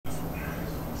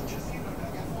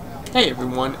Hey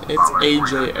everyone, it's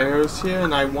AJ Arrows here,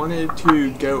 and I wanted to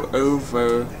go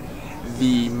over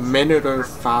the Minitor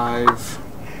 5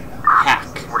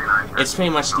 hack. It's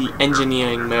pretty much the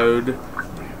engineering mode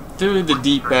through the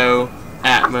depot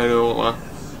at Motorola.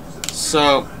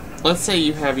 So, let's say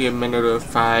you have your Minitor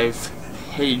 5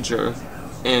 pager,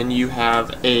 and you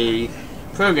have a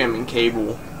programming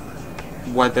cable,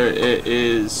 whether it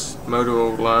is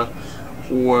Motorola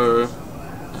or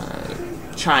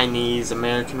Chinese,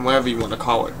 American, whatever you want to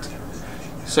call it.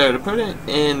 So to put it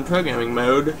in programming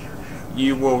mode,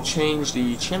 you will change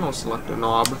the channel selector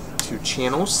knob to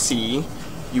channel C.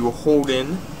 You will hold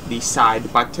in the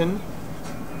side button,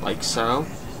 like so,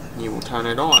 and you will turn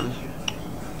it on.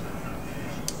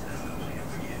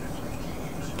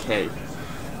 Okay.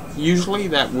 Usually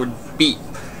that would beep.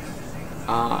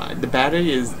 The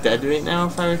battery is dead right now,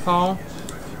 if I recall.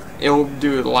 It will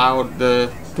do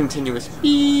the continuous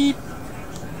beep.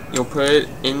 You'll put it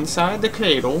inside the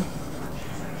cradle,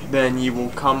 then you will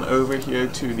come over here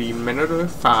to the Minitor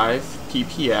 5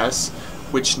 PPS,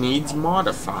 which needs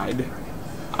modified.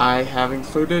 I have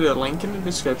included a link in the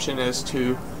description as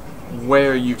to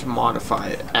where you can modify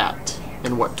it at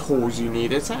and what tools you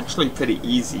need. It's actually pretty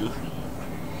easy.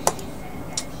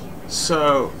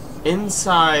 So,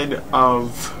 inside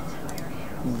of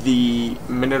the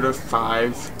Minitor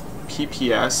 5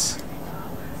 PPS,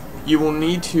 you will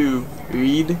need to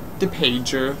read the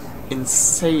pager and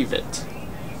save it.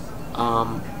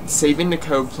 Saving the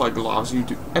code plug allows you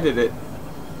to edit it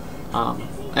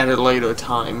at a later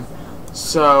time.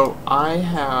 So I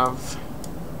have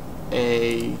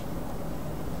a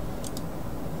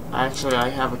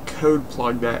code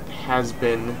plug that has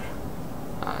been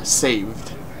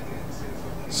saved.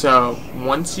 So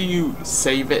once you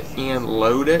save it and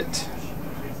load it,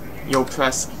 you'll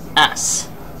press S.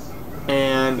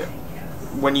 And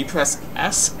when you press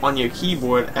S on your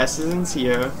keyboard, S is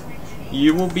here,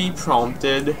 you will be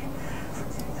prompted,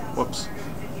 whoops,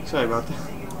 sorry about that.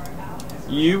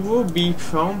 You will be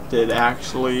prompted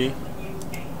actually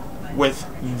with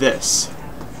this.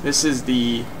 This is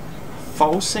the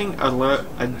falsing alert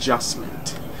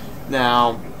adjustment.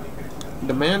 Now,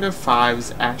 the Minitor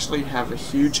 5s actually have a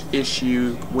huge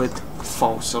issue with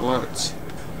false alerts.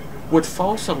 What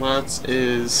false alerts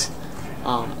is,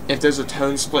 if there's a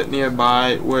tone split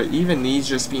nearby, or even these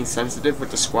just being sensitive with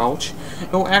the squelch,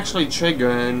 it'll actually trigger,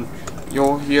 and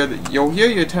you'll hear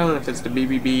your tone if it's the beep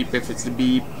beep beep, if it's the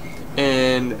beep,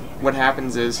 and what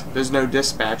happens is there's no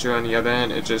dispatcher on the other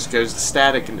end. It just goes to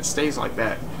static and it stays like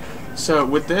that. So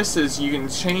with this is you can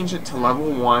change it to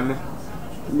level 1,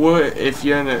 or if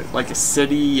you're in a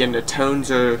city and the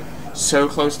tones are so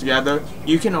close together,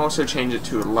 you can also change it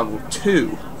to a level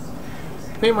 2.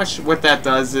 Pretty much what that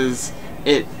does is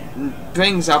it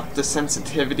brings up the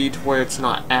sensitivity to where it's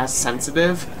not as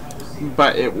sensitive,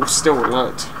 but it will still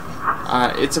alert.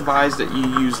 It's advised that you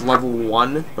use level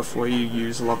 1 before you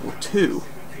use level 2.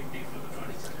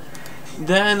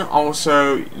 Then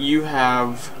also you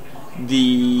have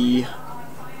the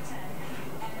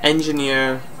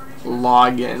engineer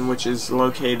login, which is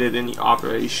located in the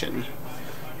operation.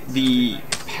 The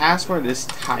password is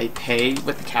Taipei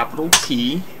with a capital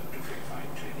T.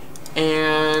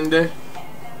 And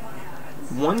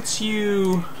once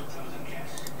you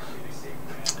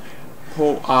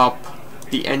pull up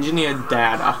the engineer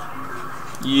data,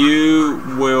 you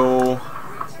will,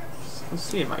 let's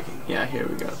see if I can, yeah, here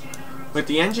we go. With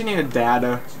the engineer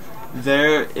data,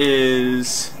 there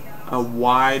is a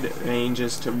wide range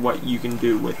as to what you can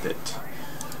do with it.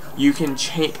 You can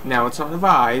change, now it's not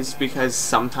advised because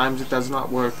sometimes it does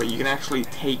not work, but you can actually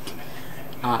take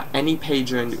any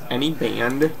pager into any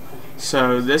band.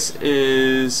 So this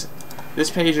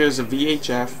pager is a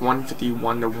VHF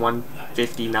 151 to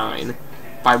 159.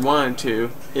 If I wanted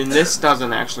to, and this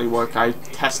doesn't actually work, I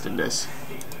tested this.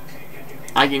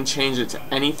 I can change it to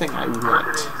anything I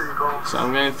want. So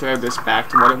I'm going to throw this back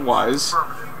to what it was.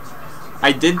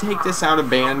 I did take this out of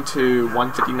band to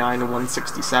 159 to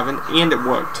 167, and it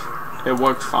worked. It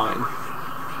worked fine.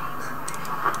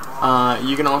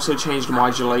 You can also change the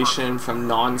modulation from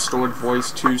non-stored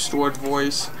voice to stored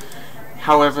voice.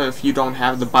 However, if you don't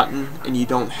have the button and you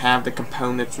don't have the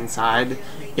components inside,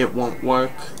 it won't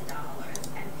work.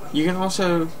 You can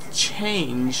also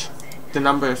change the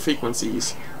number of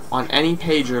frequencies. On any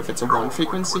pager, if it's a 1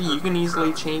 frequency, you can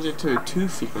easily change it to a 2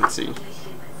 frequency.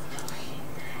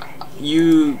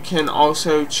 You can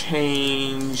also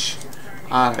change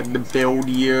the build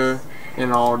year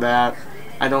and all that.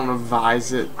 I don't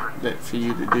advise it for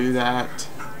you to do that.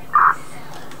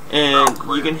 And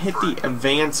you can hit the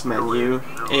advanced menu,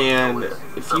 and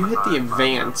if you hit the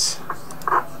advanced,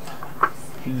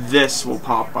 this will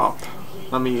pop up.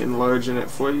 Let me enlarge it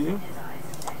for you.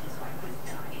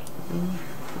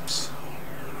 Oops.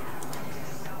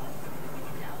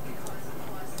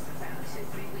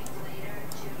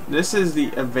 This is the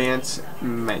advanced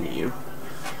menu.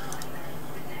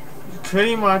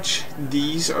 Pretty much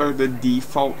these are the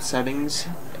default settings.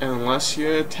 Unless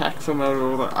you're a tech from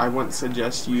Motorola, I wouldn't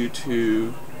suggest you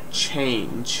to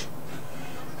change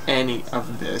any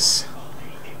of this.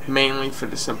 Mainly for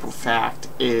the simple fact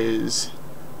is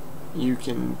you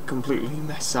can completely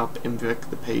mess up and brick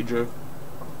the pager.